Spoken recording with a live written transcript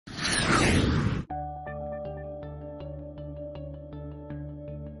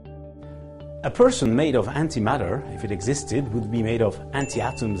A person made of antimatter, if it existed, would be made of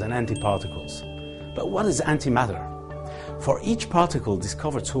antiatoms and antiparticles. But what is antimatter? For each particle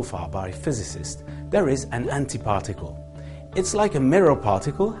discovered so far by physicists, there is an antiparticle. It's like a mirror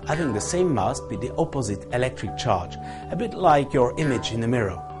particle having the same mass with the opposite electric charge, a bit like your image in a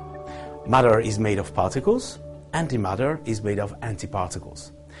mirror. Matter is made of particles, antimatter is made of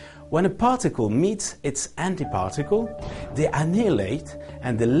antiparticles. When a particle meets its antiparticle, they annihilate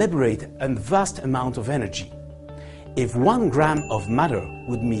and they liberate a vast amount of energy. If 1 gram of matter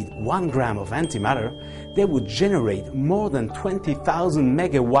would meet 1 gram of antimatter, they would generate more than 20,000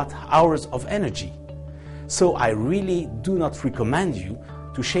 megawatt hours of energy. So I really do not recommend you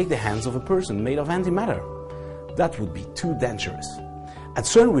to shake the hands of a person made of antimatter. That would be too dangerous. At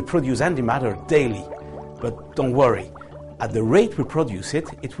CERN we produce antimatter daily, but don't worry. At the rate we produce it,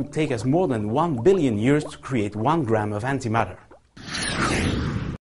 it would take us more than 1 billion years to create 1 gram of antimatter.